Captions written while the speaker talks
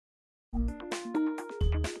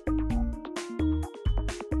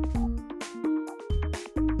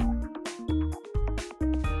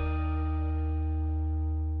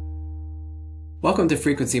Welcome to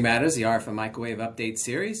Frequency Matters, the RF and Microwave Update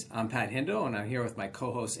Series. I'm Pat Hindle, and I'm here with my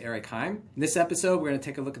co-host Eric Heim. In this episode, we're going to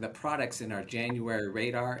take a look at the products in our January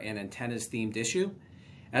radar and antennas themed issue.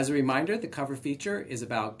 As a reminder, the cover feature is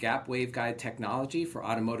about gap waveguide technology for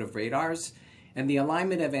automotive radars, and the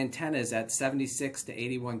alignment of antennas at 76 to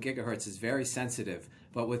 81 gigahertz is very sensitive,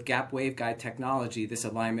 but with gap waveguide technology, this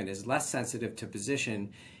alignment is less sensitive to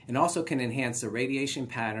position and also can enhance the radiation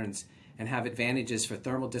patterns and have advantages for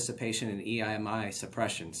thermal dissipation and EMI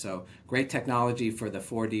suppression. So great technology for the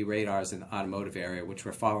 4D radars in the automotive area, which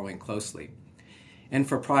we're following closely. And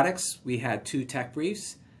for products, we had two tech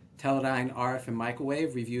briefs. Teledyne RF and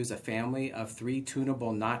Microwave reviews a family of 3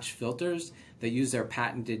 tunable notch filters that use their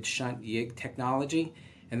patented shunt YIG technology,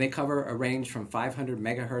 and they cover a range from 500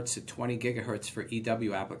 megahertz to 20 gigahertz for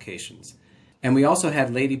EW applications. And we also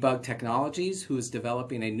had Ladybug Technologies, who is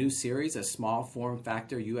developing a new series of small form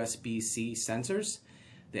factor USB-C sensors.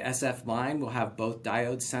 The SF line will have both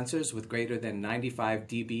diode sensors with greater than 95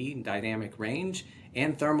 dB dynamic range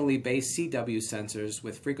and thermally based CW sensors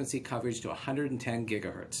with frequency coverage to 110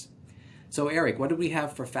 gigahertz. So Eric, what do we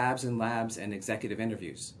have for Fabs and Labs and executive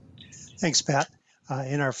interviews? Thanks, Pat.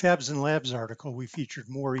 In our Fabs and Labs article, we featured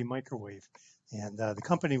Mori Microwave. And the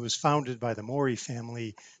company was founded by the Mori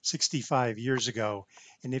family 65 years ago.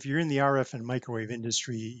 And if you're in the RF and microwave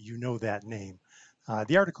industry, you know that name.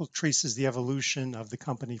 The article traces the evolution of the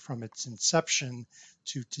company from its inception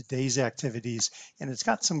to today's activities, and it's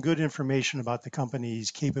got some good information about the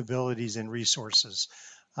company's capabilities and resources.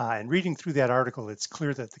 And reading through that article, it's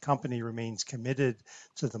clear that the company remains committed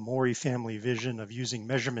to the Mori family vision of using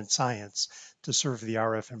measurement science to serve the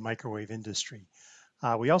RF and microwave industry.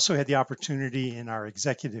 We also had the opportunity in our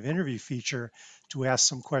executive interview feature to ask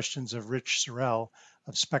some questions of Rich Sorrell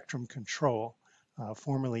of Spectrum Control,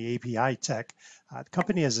 formerly API Tech. The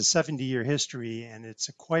company has a 70-year history, and it's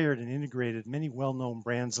acquired and integrated many well-known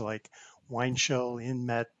brands like Weinshell,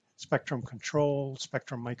 Inmet, Spectrum Control,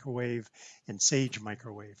 Spectrum Microwave, and Sage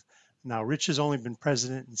Microwave. Now, Rich has only been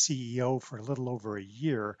president and CEO for a little over a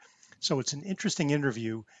year, so it's an interesting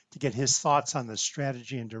interview to get his thoughts on the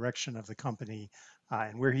strategy and direction of the company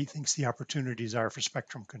and where he thinks the opportunities are for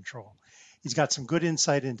Spectrum Control. He's got some good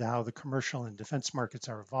insight into how the commercial and defense markets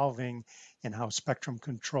are evolving and how Spectrum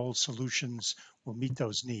Control solutions will meet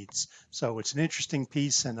those needs. So it's an interesting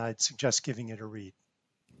piece, and I'd suggest giving it a read.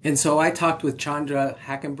 And so I talked with Chandra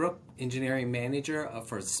Hackenbrook, engineering manager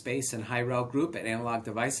for Space and Hi-Rel Group at Analog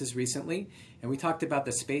Devices recently, and we talked about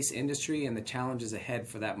the space industry and the challenges ahead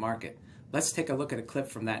for that market. Let's take a look at a clip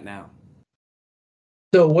from that now.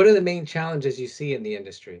 So what are the main challenges you see in the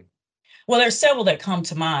industry? Well, there's several that come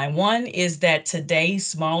to mind. One is that today's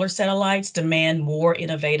smaller satellites demand more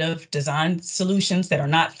innovative design solutions that are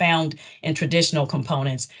not found in traditional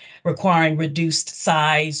components, requiring reduced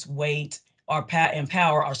size, weight, and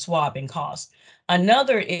power or swapping costs.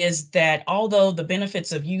 Another is that although the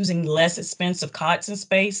benefits of using less expensive COTS in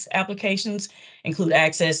space applications include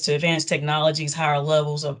access to advanced technologies, higher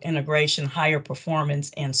levels of integration, higher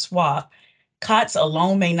performance, and swap, COTS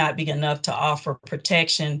alone may not be enough to offer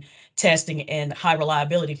protection, testing, and high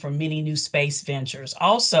reliability for many new space ventures.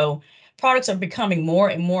 Also, products are becoming more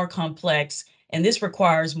and more complex, and this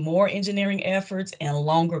requires more engineering efforts and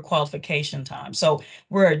longer qualification time. So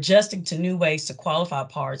we're adjusting to new ways to qualify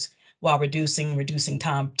parts while reducing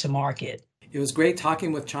time to market. It was great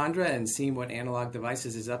talking with Chandra and seeing what Analog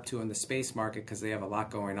Devices is up to in the space market because they have a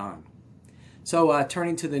lot going on. So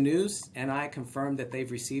turning to the news, NI confirmed that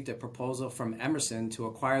they've received a proposal from Emerson to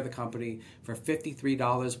acquire the company for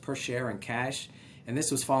 $53 per share in cash. And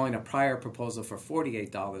this was following a prior proposal for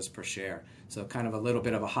 $48 per share. So kind of a little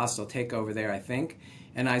bit of a hostile takeover there, I think.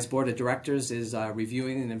 NI's board of directors is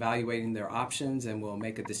reviewing and evaluating their options and will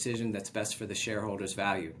make a decision that's best for the shareholders'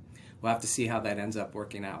 value. We'll have to see how that ends up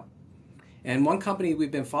working out. And one company we've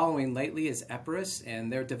been following lately is Epirus,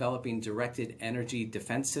 and they're developing directed energy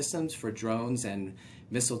defense systems for drones and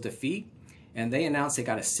missile defeat. And they announced they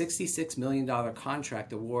got a $66 million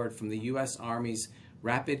contract award from the U.S. Army's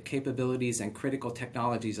Rapid Capabilities and Critical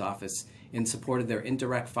Technologies Office in support of their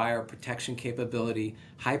indirect fire protection capability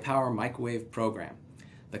high-power microwave program.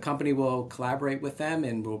 The company will collaborate with them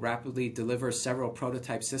and will rapidly deliver several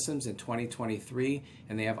prototype systems in 2023,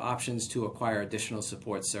 and they have options to acquire additional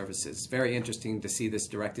support services. Very interesting to see this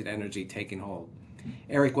directed energy taking hold.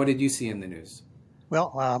 Eric, what did you see in the news?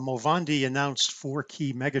 Well, Movandi announced 4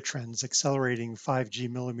 key megatrends accelerating 5G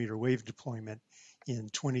millimeter wave deployment in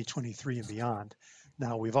 2023 and beyond.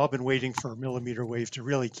 Now, we've all been waiting for millimeter wave to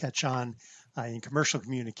really catch on in commercial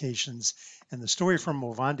communications, and the story from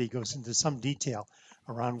Movandi goes into some detail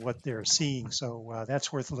around what they're seeing, so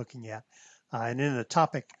that's worth looking at. And in the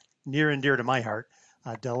topic near and dear to my heart.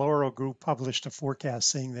 Del Oro Group published a forecast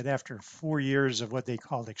saying that after 4 years of what they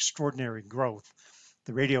called extraordinary growth,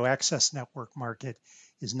 the radio access network market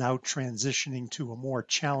is now transitioning to a more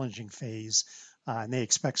challenging phase, and they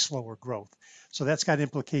expect slower growth. So that's got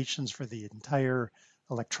implications for the entire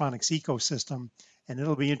electronics ecosystem, and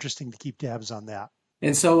it'll be interesting to keep tabs on that.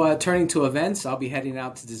 And so turning to events, I'll be heading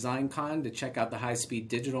out to DesignCon to check out the high-speed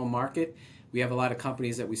digital market. We have a lot of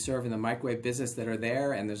companies that we serve in the microwave business that are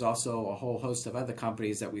there, and there's also a whole host of other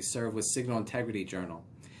companies that we serve with Signal Integrity Journal.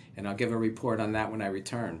 And I'll give a report on that when I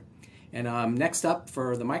return. And next up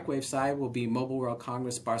for the microwave side will be Mobile World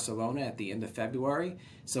Congress Barcelona at the end of February.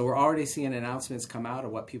 So we're already seeing announcements come out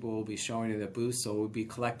of what people will be showing in the booth, so we'll be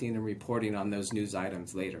collecting and reporting on those news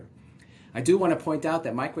items later. I do want to point out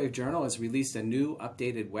that Microwave Journal has released a new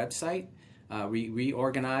updated website,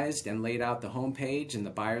 reorganized and laid out the homepage and the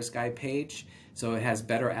buyer's guide page, so it has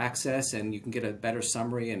better access and you can get a better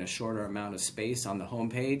summary in a shorter amount of space on the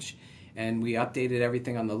homepage. And we updated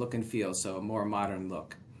everything on the look and feel, so a more modern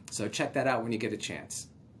look. So check that out when you get a chance.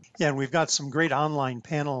 Yeah, and we've got some great online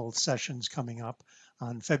panel sessions coming up.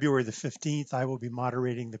 On February the 15th, I will be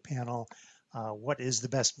moderating the panel, What is the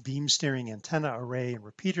best beam steering antenna array and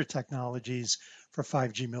repeater technologies for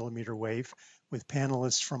 5G millimeter wave, with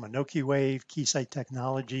panelists from Anokiwave, Keysight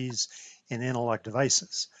Technologies, and Analog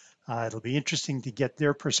Devices. It'll be interesting to get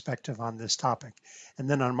their perspective on this topic. And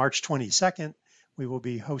then on March 22nd, we will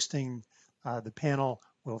be hosting the panel,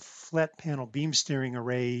 Will Flat Panel Beam Steering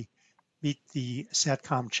Array Meet the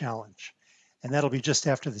SATCOM Challenge? And that'll be just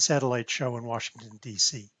after the satellite show in Washington,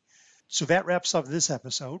 D.C. So that wraps up this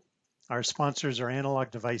episode. Our sponsors are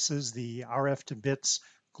Analog Devices, the RF to bits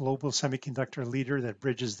global semiconductor leader that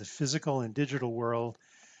bridges the physical and digital world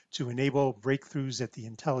to enable breakthroughs at the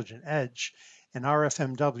intelligent edge, and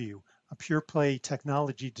RFMW, a pure play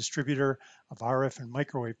technology distributor of RF and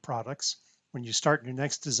microwave products. When you start your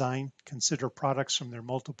next design, consider products from their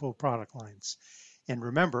multiple product lines. And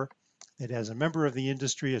remember that as a member of the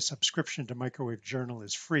industry, a subscription to Microwave Journal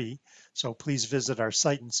is free. So please visit our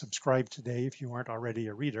site and subscribe today if you aren't already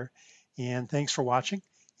a reader. And thanks for watching,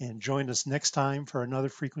 and join us next time for another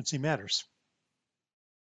Frequency Matters.